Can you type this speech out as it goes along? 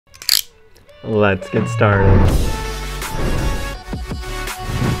Let's get started.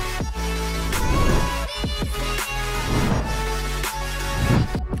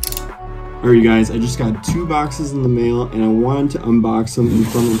 Alright you guys, I just got 2 boxes in the mail and I wanted to unbox them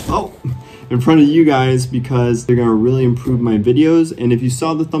in front of you guys because they're gonna really improve my videos. And if you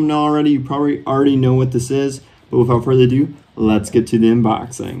saw the thumbnail already, you probably already know what this is. But without further ado, let's get to the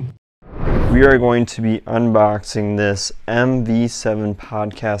unboxing. We are going to be unboxing this MV7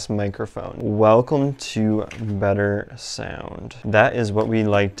 podcast microphone. Welcome to better sound. That is what we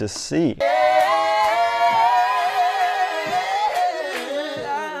like to see.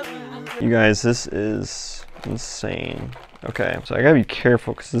 You guys, this is insane. Okay, so I gotta be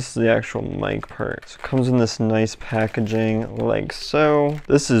careful because this is the actual mic part. So it comes in this nice packaging like so.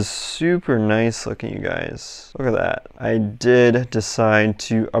 This is super nice looking, you guys. Look at that. I did decide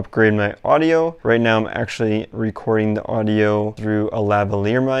to upgrade my audio. Right now I'm actually recording the audio through a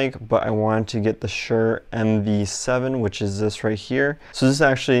lavalier mic, but I wanted to get the Shure MV7, which is this right here. So this is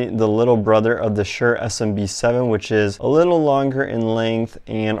actually the little brother of the Shure SMB7, which is a little longer in length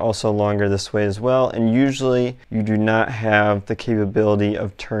and also longer this way as well. And usually you do not have the capability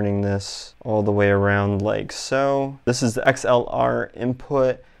of turning this all the way around like so. This is the XLR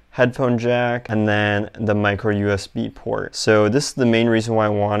input, headphone jack, and then the micro USB port. So this is the main reason why I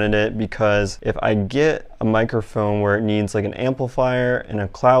wanted it, because if I get a microphone where it needs like an amplifier and a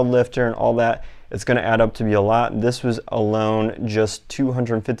cloud lifter and all that, it's gonna add up to be a lot. This was alone just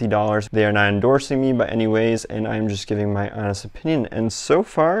 $250. They are not endorsing me by any ways, and I'm just giving my honest opinion. And so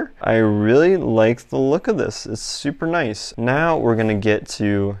far, I really like the look of this. It's super nice. Now we're gonna get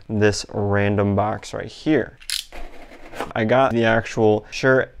to this random box right here. I got the actual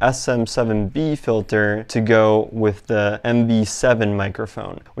Shure SM7B filter to go with the MV7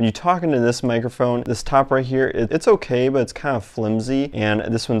 microphone. When you talk into this microphone, this top right here, it's okay, but it's kind of flimsy, and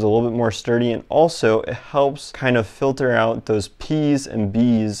this one's a little bit more sturdy, and also it helps kind of filter out those P's and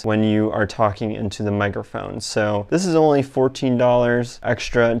B's when you are talking into the microphone. So this is only $14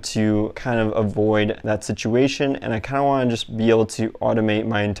 extra to kind of avoid that situation, and I kind of want to just be able to automate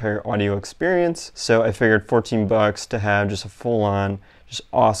my entire audio experience. So I figured 14 bucks to have just a full-on, just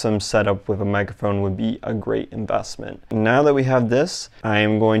awesome setup with a microphone would be a great investment. Now that we have this, I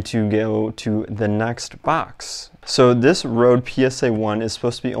am going to go to the next box. So this Rode PSA1 is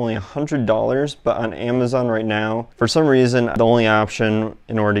supposed to be only $100, but on Amazon right now, for some reason, the only option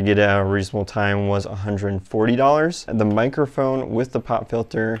in order to get it at a reasonable time was $140. And the microphone with the pop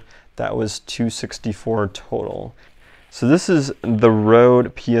filter, that was $264 total. So this is the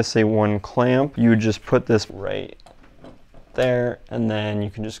Rode PSA1 clamp. You would just put this right there, and then you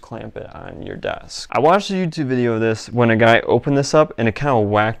can just clamp it on your desk. I watched a YouTube video of this when a guy opened this up and it kind of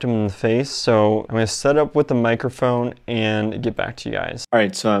whacked him in the face. So I'm gonna set up with the microphone and get back to you guys. All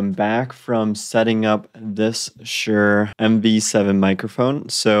right, so I'm back from setting up this Shure MV7 microphone.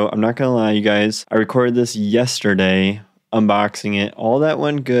 So I'm not gonna lie, you guys, I recorded this yesterday, unboxing it. All that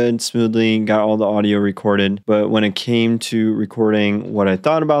went good, smoothly, got all the audio recorded. But when it came to recording what I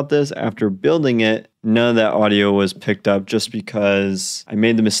thought about this after building it, none of that audio was picked up just because I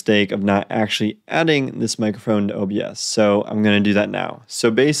made the mistake of not actually adding this microphone to OBS. So I'm gonna do that now.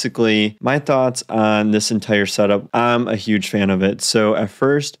 So basically, my thoughts on this entire setup, I'm a huge fan of it. So at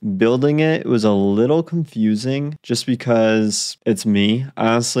first, building it was a little confusing just because it's me.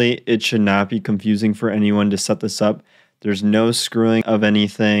 Honestly, it should not be confusing for anyone to set this up. There's no screwing of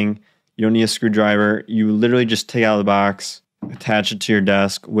anything. You don't need a screwdriver. You literally just take it out of the box, attach it to your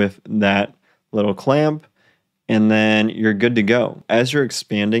desk with that little clamp, and then you're good to go. As you're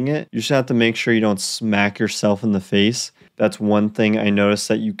expanding it, you just have to make sure you don't smack yourself in the face. That's one thing I noticed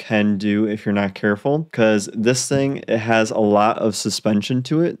that you can do if you're not careful, because this thing, it has a lot of suspension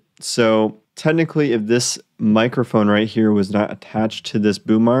to it. So technically, if this microphone right here was not attached to this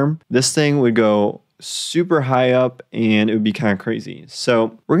boom arm, this thing would go super high up and it would be kind of crazy.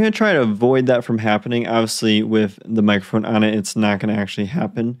 So we're going to try to avoid that from happening. Obviously with the microphone on it, it's not going to actually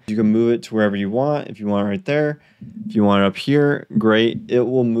happen. You can move it to wherever you want. If you want it right there, if you want it up here, great. It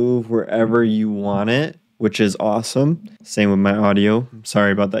will move wherever you want it, which is awesome. Same with my audio.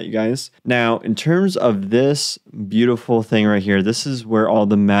 Sorry about that, you guys. Now, in terms of this beautiful thing right here, this is where all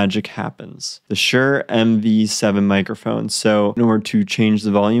the magic happens. The Shure MV7 microphone. So in order to change the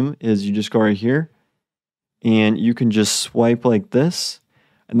volume is you just go right here, and you can just swipe like this,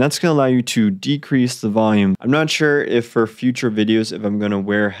 and that's going to allow you to decrease the volume. I'm not sure if for future videos if I'm going to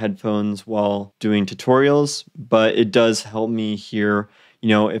wear headphones while doing tutorials, but it does help me hear, you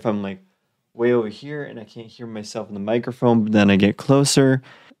know, if I'm like way over here and I can't hear myself in the microphone, but then I get closer,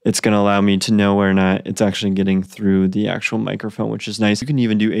 it's going to allow me to know whether or not it's actually getting through the actual microphone, which is nice. You can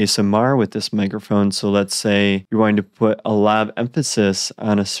even do ASMR with this microphone. So let's say you're wanting to put a lot of emphasis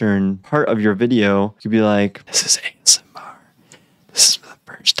on a certain part of your video. You could be like, this is ASMR. This is the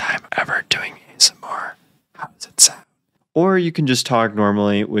first time ever doing ASMR. How does it sound? Or you can just talk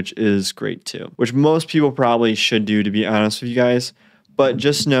normally, which is great too, which most people probably should do, to be honest with you guys. But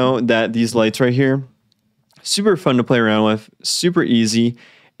just know that these lights right here, super fun to play around with, super easy.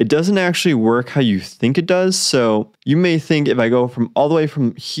 It doesn't actually work how you think it does. So you may think if I go from all the way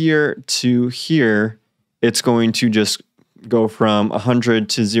from here to here, it's going to just go from 100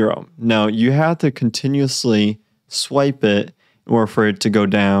 to 0. No, you have to continuously swipe it in order for it to go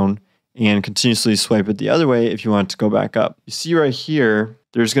down, and continuously swipe it the other way if you want it to go back up. You see right here,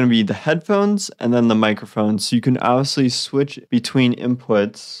 there's going to be the headphones and then the microphone. So you can obviously switch between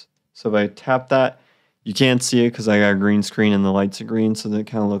inputs. So if I tap that, you can't see it because I got a green screen and the lights are green, so they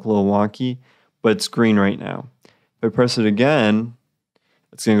kind of look a little wonky, but it's green right now. If I press it again,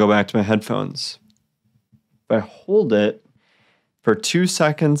 it's going to go back to my headphones. If I hold it for 2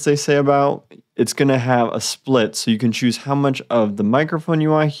 seconds, they say about, it's going to have a split, so you can choose how much of the microphone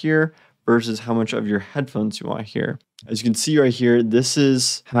you want to hear versus how much of your headphones you want to hear. As you can see right here, this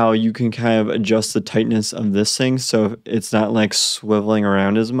is how you can kind of adjust the tightness of this thing, so it's not like swiveling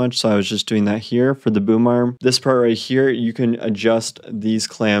around as much. So I was just doing that here for the boom arm. This part right here, you can adjust these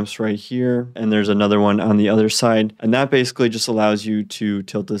clamps right here, and there's another one on the other side, and that basically just allows you to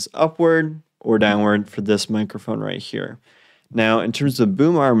tilt this upward or downward for this microphone right here. Now, in terms of the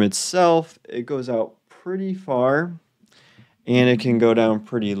boom arm itself, it goes out pretty far, and it can go down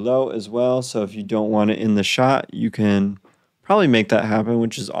pretty low as well. So if you don't want it in the shot, you can probably make that happen,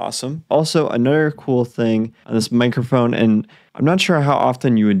 which is awesome. Also, another cool thing on this microphone, and I'm not sure how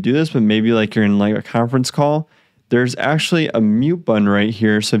often you would do this, but maybe like you're in like a conference call, there's actually a mute button right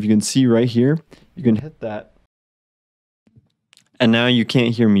here. So if you can see right here, you can hit that. And now you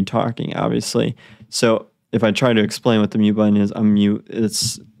can't hear me talking, obviously. So if I try to explain what the mute button is, I'm mute.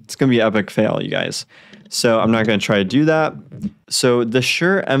 It's going to be an epic fail, you guys. So I'm not going to try to do that. So the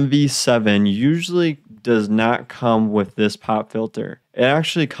Shure MV7 usually does not come with this pop filter. It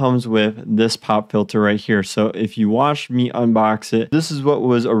actually comes with this pop filter right here. So if you watched me unbox it, this is what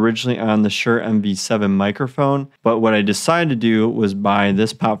was originally on the Shure MV7 microphone. But what I decided to do was buy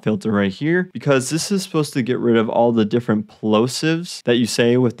this pop filter right here, because this is supposed to get rid of all the different plosives that you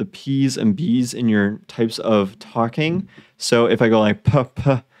say with the P's and B's in your types of talking. So if I go like puh,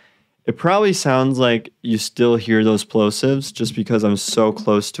 puh, it probably sounds like you still hear those plosives just because I'm so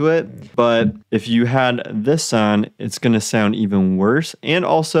close to it. But if you had this on, it's going to sound even worse. And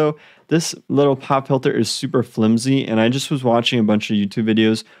also, this little pop filter is super flimsy. And I just was watching a bunch of YouTube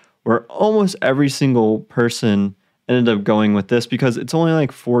videos where almost every single person ended up going with this because it's only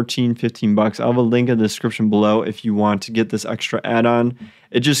like 14, 15 bucks. I'll have a link in the description below if you want to get this extra add-on.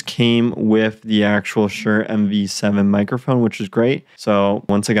 It just came with the actual Shure MV7 microphone, which is great. So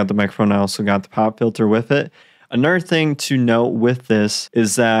once I got the microphone, I also got the pop filter with it. Another thing to note with this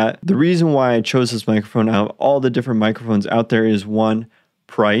is that the reason why I chose this microphone out of all the different microphones out there is, one,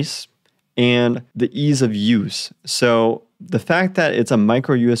 price and the ease of use. So the fact that it's a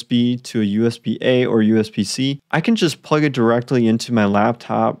micro USB to a USB-A or USB-C, I can just plug it directly into my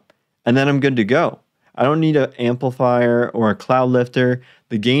laptop and then I'm good to go. I don't need an amplifier or a cloud lifter.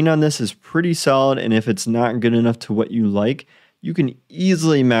 The gain on this is pretty solid, and if it's not good enough to what you like, you can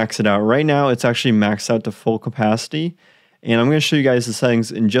easily max it out. Right now, it's actually maxed out to full capacity, and I'm going to show you guys the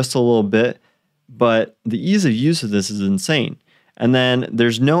settings in just a little bit, but the ease of use of this is insane. And then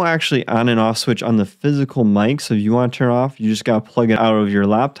there's no actually on and off switch on the physical mic, so if you want to turn it off, you just got to plug it out of your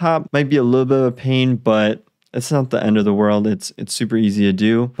laptop. Might be a little bit of a pain, but it's not the end of the world. It's super easy to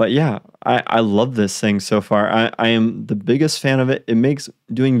do. But yeah, I love this thing so far. I am the biggest fan of it. It makes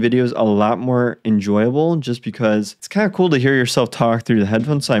doing videos a lot more enjoyable just because it's kind of cool to hear yourself talk through the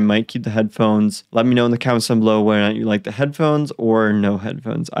headphones. So I might keep the headphones. Let me know in the comments down below whether or not you like the headphones or no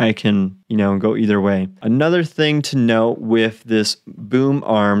headphones. I can, go either way. Another thing to note with this boom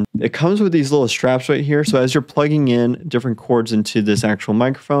arm, it comes with these little straps right here. So as you're plugging in different cords into this actual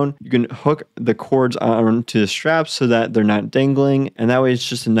microphone, you can hook the cords onto the straps so that they're not dangling. And that way it's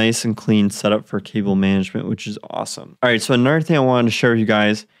just a nice and clean setup for cable management, which is awesome. All right, so another thing I wanted to share with you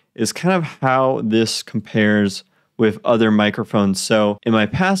guys is kind of how this compares with other microphones. So in my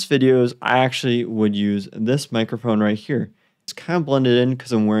past videos, I actually would use this microphone right here. It's kind of blended in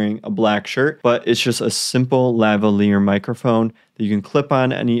because I'm wearing a black shirt, but it's just a simple lavalier microphone that you can clip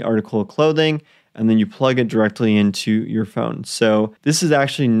on any article of clothing, and then you plug it directly into your phone. So this is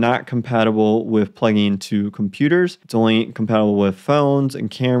actually not compatible with plugging into computers. It's only compatible with phones and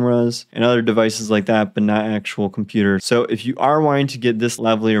cameras and other devices like that, but not actual computers. So if you are wanting to get this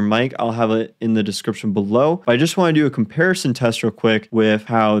lavalier mic, I'll have it in the description below. But I just want to do a comparison test real quick with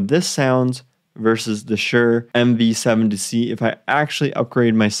how this sounds versus the Shure MV7 to see if I actually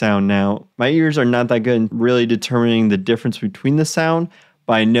upgrade my sound. Now, my ears are not that good in really determining the difference between the sound,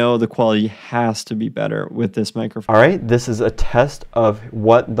 but I know the quality has to be better with this microphone. All right, this is a test of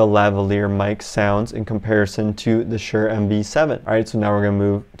what the lavalier mic sounds in comparison to the Shure MV7. All right, so now we're gonna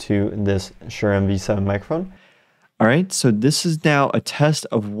move to this Shure MV7 microphone. All right, so this is now a test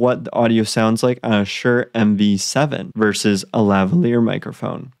of what the audio sounds like on a Shure MV7 versus a lavalier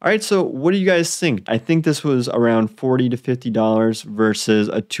microphone. All right, so what do you guys think? I think this was around $40 to $50 versus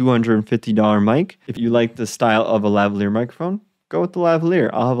a $250 mic. If you like the style of a lavalier microphone, go with the lavalier.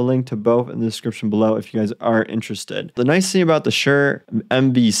 I'll have a link to both in the description below if you guys are interested. The nice thing about the Shure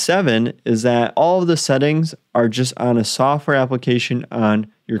MV7 is that all of the settings are just on a software application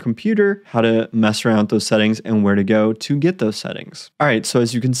on your computer, how to mess around with those settings and where to go to get those settings. All right, so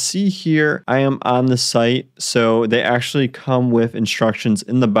as you can see here, I am on the site. So they actually come with instructions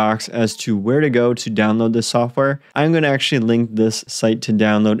in the box as to where to go to download this software. I'm going to actually link this site to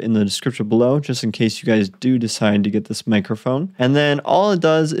download in the description below, just in case you guys do decide to get this microphone. And then all it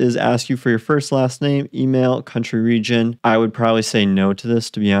does is ask you for your first, last name, email, country, region. I would probably say no to this,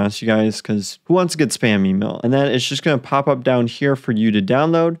 to be honest, you guys, because who wants to get spam email? And then it's just going to pop up down here for you to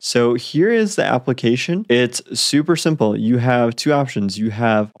download. So here is the application. It's super simple. You have two options. You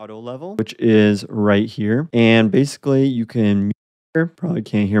have auto level, which is right here. And basically you can mute here. Probably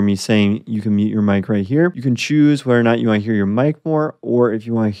can't hear me saying you can mute your mic right here. You can choose whether or not you want to hear your mic more, or if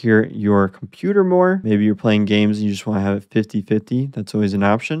you want to hear your computer more. Maybe you're playing games and you just want to have it 50-50. That's always an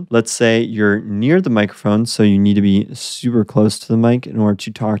option. Let's say you're near the microphone, so you need to be super close to the mic in order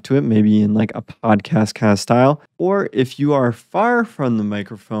to talk to it, maybe in like a podcast kind of style. Or if you are far from the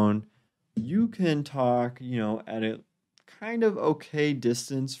microphone, you can talk, at a kind of okay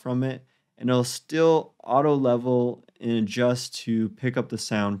distance from it, and it'll still auto level and adjust to pick up the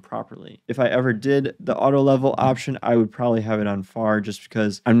sound properly. If I ever did the auto level option, I would probably have it on far, just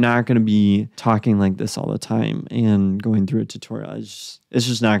because I'm not going to be talking like this all the time and going through a tutorial. It's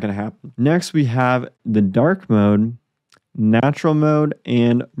just not going to happen. Next, we have the dark mode, natural mode,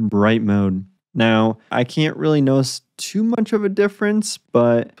 and bright mode. Now, I can't really notice too much of a difference,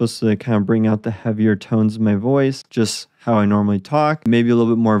 but it's supposed to kind of bring out the heavier tones of my voice, just how I normally talk, maybe a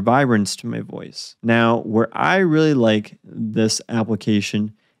little bit more vibrance to my voice. Now, where I really like this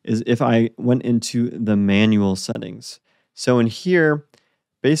application is if I went into the manual settings. So in here,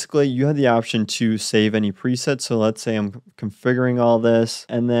 basically, you have the option to save any presets. So let's say I'm configuring all this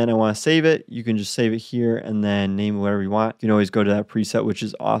and then I want to save it. You can just save it here and then name it whatever you want. You can always go to that preset, which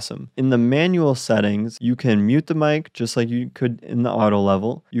is awesome. In the manual settings, you can mute the mic just like you could in the auto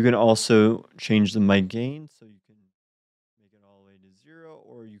level. You can also change the mic gain. So you can make it all the way to 0,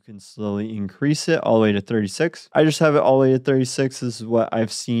 or you can slowly increase it all the way to 36. I just have it all the way to 36. This is what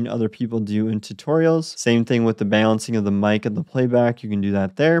I've seen other people do in tutorials. Same thing with the balancing of the mic and the playback. You can do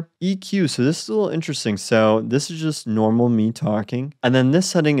that there. EQ. So this is a little interesting. So this is just normal me talking. And then this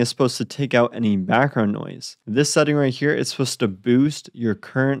setting is supposed to take out any background noise. This setting right here, it's supposed to boost your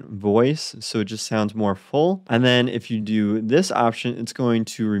current voice, so it just sounds more full. And then if you do this option, it's going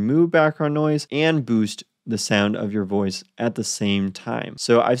to remove background noise and boost the sound of your voice at the same time.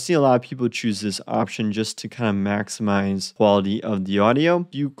 So I've seen a lot of people choose this option just to kind of maximize quality of the audio.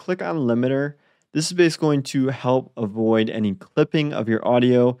 You click on limiter. This is basically going to help avoid any clipping of your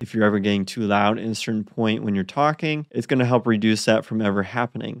audio. If you're ever getting too loud at a certain point when you're talking, it's going to help reduce that from ever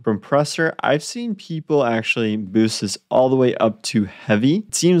happening. Compressor, I've seen people actually boost this all the way up to heavy.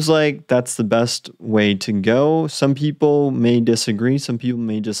 It seems like that's the best way to go. Some people may disagree. Some people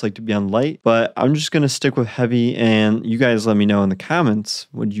may just like to be on light, but I'm just going to stick with heavy, and you guys let me know in the comments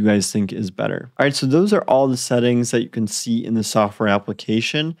what you guys think is better. All right, so those are all the settings that you can see in the software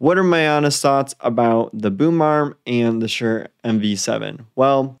application. What are my honest thoughts about the boom arm and the Shure MV7?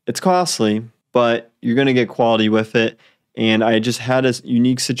 Well, it's costly, but you're going to get quality with it. And I just had a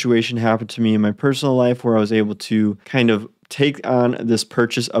unique situation happen to me in my personal life where I was able to kind of take on this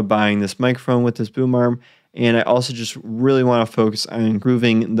purchase of buying this microphone with this boom arm. And I also just really want to focus on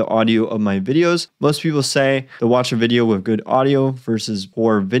improving the audio of my videos. Most people say they'll watch a video with good audio versus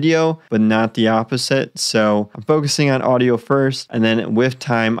poor video, but not the opposite. So I'm focusing on audio first, and then with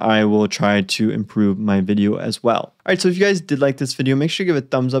time, I will try to improve my video as well. All right, so if you guys did like this video, make sure you give it a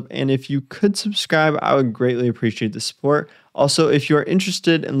thumbs up. And if you could subscribe, I would greatly appreciate the support. Also, if you are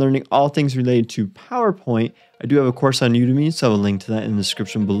interested in learning all things related to PowerPoint, I do have a course on Udemy, so I will link to that in the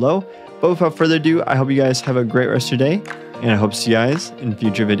description below. But without further ado, I hope you guys have a great rest of your day, and I hope to see you guys in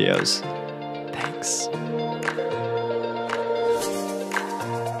future videos. Thanks.